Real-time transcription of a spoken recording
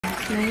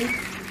night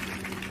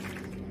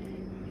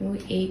and we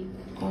ate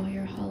all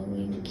your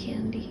Halloween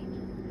candy.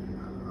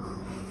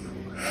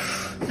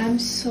 I'm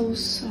so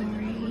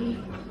sorry.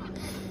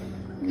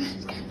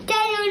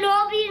 Dad, you're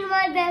not being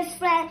my best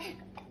friend.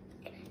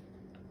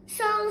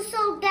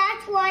 So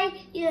that's why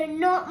you're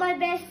not my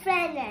best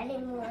friend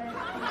anymore.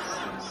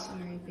 I'm so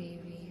sorry,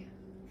 baby.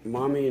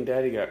 Mommy and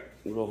Daddy got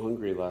real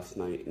hungry last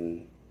night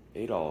and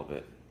ate all of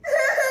it.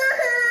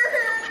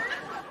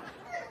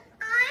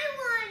 I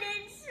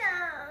wanted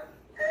some.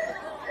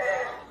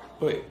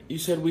 But you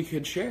said we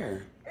could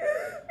share.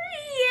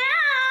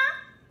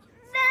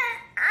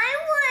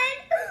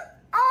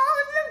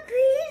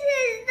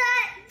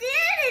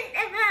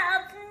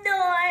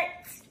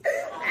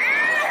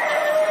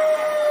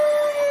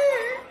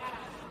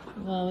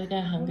 Well, we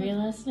got hungry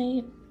last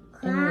night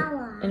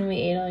and we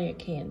ate all your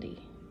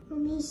candy. Let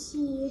me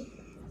see.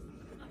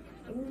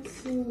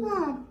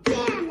 Oh,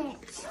 damn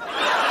it.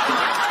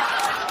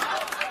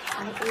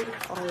 I ate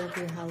all of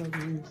your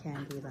Halloween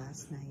candy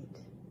last night.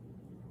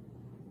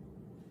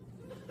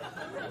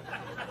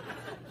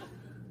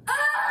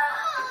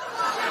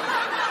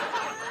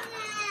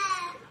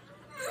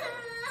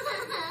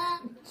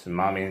 So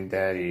Mommy and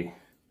Daddy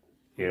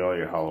ate all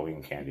your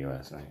Halloween candy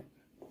last night.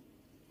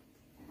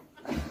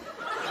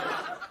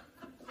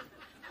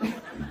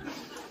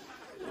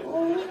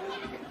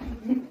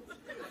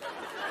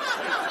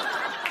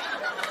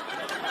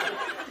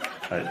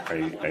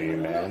 Are you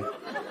mad?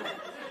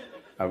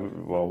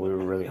 Well, we were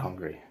really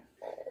hungry.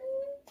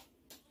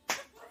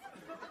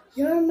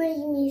 You're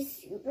making me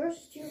super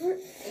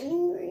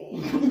angry.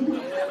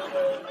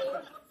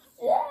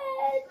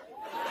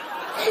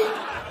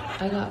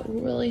 I got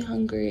really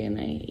hungry and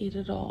I ate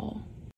it all.